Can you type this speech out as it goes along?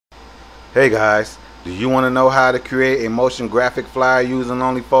Hey guys, do you want to know how to create a motion graphic flyer using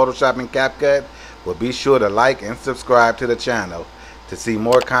only Photoshop and Capcut? Well, be sure to like and subscribe to the channel to see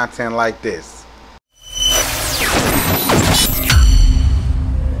more content like this.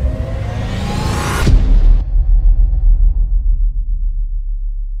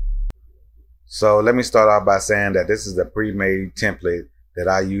 So let me start off by saying that this is a pre-made template that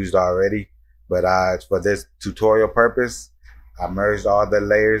I used already, but for this tutorial purpose, I merged all the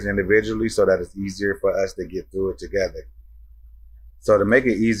layers individually so that it's easier for us to get through it together. So to make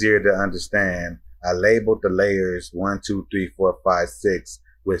it easier to understand, I labeled the layers 1, 2, 3, 4, 5, 6,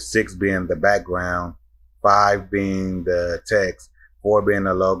 with 6 being the background, 5 being the text, 4 being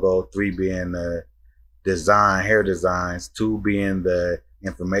the logo, 3 being the design, hair designs, 2 being the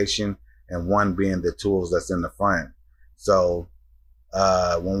information, and 1 being the tools that's in the front. So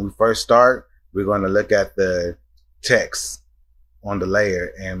when we first start, we're going to look at the text on the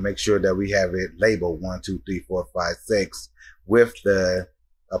layer and make sure that we have it labeled 1, 2, 3, 4, 5, 6 with the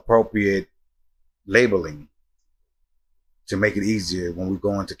appropriate labeling to make it easier when we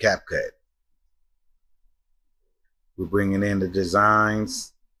go into CapCut. We're bringing in the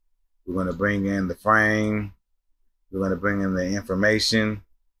designs. We're going to bring in the frame. We're going to bring in the information.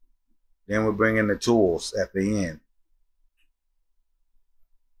 Then we're bringing the tools at the end.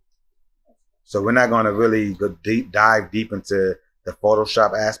 So we're not going to really go dive deep into the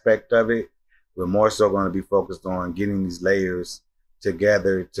Photoshop aspect of it. We're more so going to be focused on getting these layers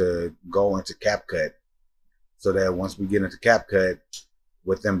together to go into CapCut, so that once we get into CapCut,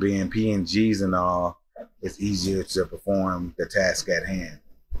 with them being PNGs and all, it's easier to perform the task at hand.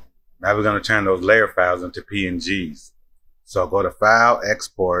 Now we're going to turn those layer files into PNGs. So go to File,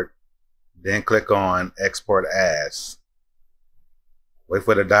 Export, then click on Export As. Wait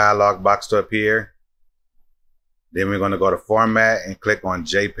for the dialog box to appear. Then we're going to go to Format and click on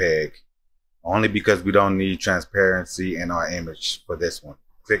JPEG, only because we don't need transparency in our image for this one.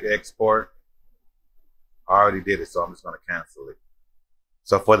 Click Export. I already did it, so I'm just going to cancel it.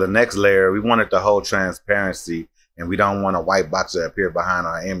 So for the next layer, we want it to hold transparency, and we don't want a white box to appear behind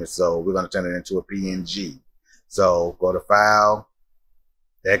our image, so we're going to turn it into a PNG. So go to File,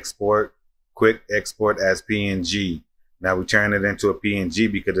 Export, Quick Export as PNG. Now we turn it into a PNG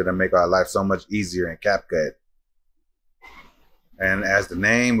because it'll make our life so much easier in CapCut. And as the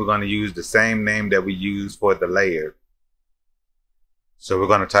name, we're going to use the same name that we use for the layer. So we're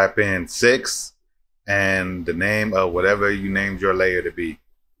going to type in 6 and the name of whatever you named your layer to be,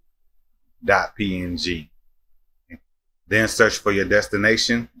 .png. Then search for your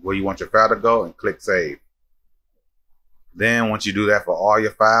destination, where you want your file to go, and click Save. Then once you do that for all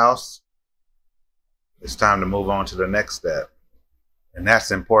your files, it's time to move on to the next step. And that's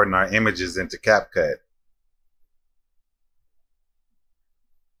importing our images into CapCut.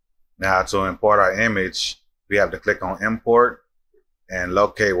 Now to import our image, we have to click on Import and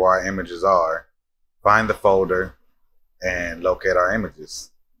locate where our images are. Find the folder and locate our images.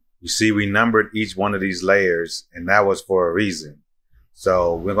 You see, we numbered each one of these layers, and that was for a reason.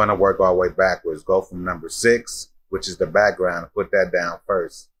 So we're going to work our way backwards. Go from number 6, which is the background, and put that down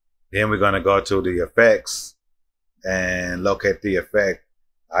first. Then we're going to go to the effects and locate the effect.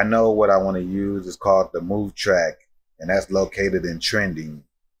 I know what I want to use is called the move track, and that's located in trending.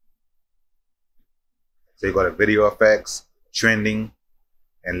 So you go to video effects, trending,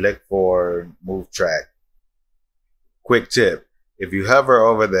 and look for move track. Quick tip, if you hover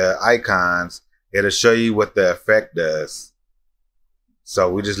over the icons, it'll show you what the effect does.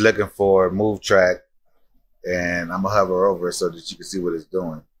 So we're just looking for move track, and I'm gonna hover over it so that you can see what it's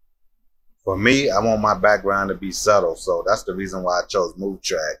doing. For me, I want my background to be subtle, so that's the reason why I chose move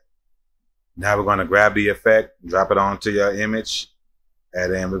track. Now we're gonna grab the effect, drop it onto your image,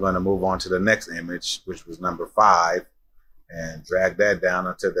 and then we're going to move on to the next image, which was number 5, and drag that down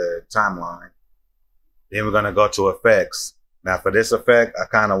onto the timeline. Then we're going to go to effects. Now for this effect, I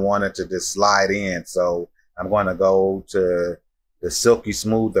kind of wanted to just slide in, so I'm going to go to the silky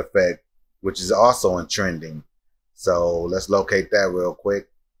smooth effect, which is also in trending. So let's locate that real quick.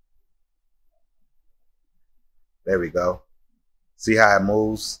 There we go. See how it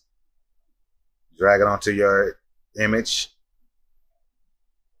moves? Drag it onto your image.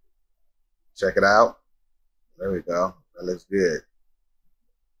 Check it out. There we go. That looks good.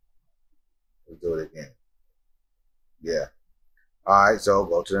 Let's do it again. Yeah. All right, so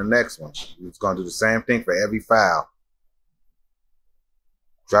go to the next one. It's going to do the same thing for every file.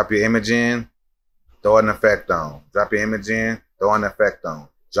 Drop your image in, throw an effect on. Drop your image in, throw an effect on.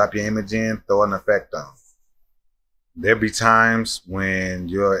 Drop your image in, throw an effect on. There'll be times when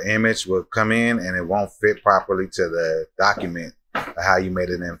your image will come in and it won't fit properly to the document. of how you made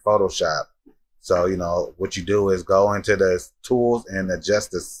it in Photoshop. So, you know, what you do is go into the tools and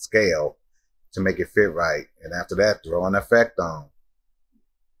adjust the scale to make it fit right. And after that, throw an effect on.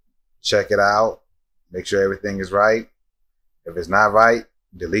 Check it out. Make sure everything is right. If it's not right,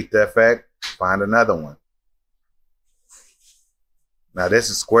 delete the effect, find another one. Now this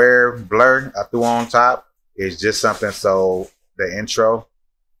is square blur I threw on top. It's just something so the intro,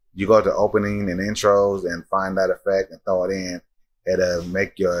 you go to opening and intros and find that effect and throw it in. It'll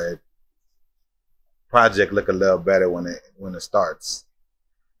make your project look a little better when it starts.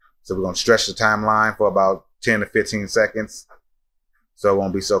 So we're gonna stretch the timeline for about 10 to 15 seconds. So it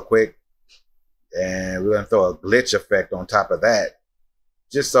won't be so quick. And we're gonna throw a glitch effect on top of that.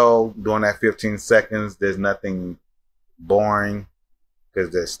 Just so during that 15 seconds, there's nothing boring,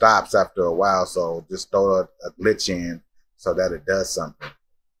 because it stops after a while. So just throw a glitch in so that it does something.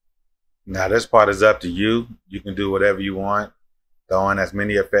 Now this part is up to you. You can do whatever you want. Throw in as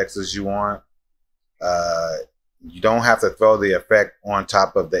many effects as you want. You don't have to throw the effect on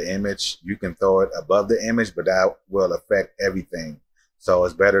top of the image. You can throw it above the image, but that will affect everything. So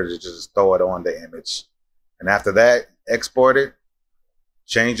it's better to just throw it on the image. And after that, export it.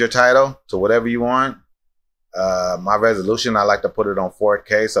 Change your title to whatever you want. My resolution, I like to put it on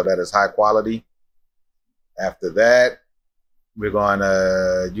 4K so that it's high quality. After that,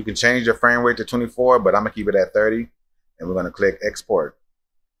 you can change your frame rate to 24, but I'm gonna keep it at 30. And we're gonna click export.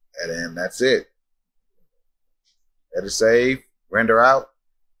 And then that's it. Hit save, render out,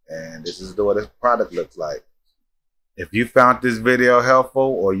 and this is what this product looks like. If you found this video helpful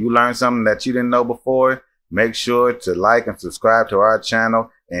or you learned something that you didn't know before, make sure to like and subscribe to our channel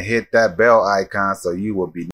and hit that bell icon so you will be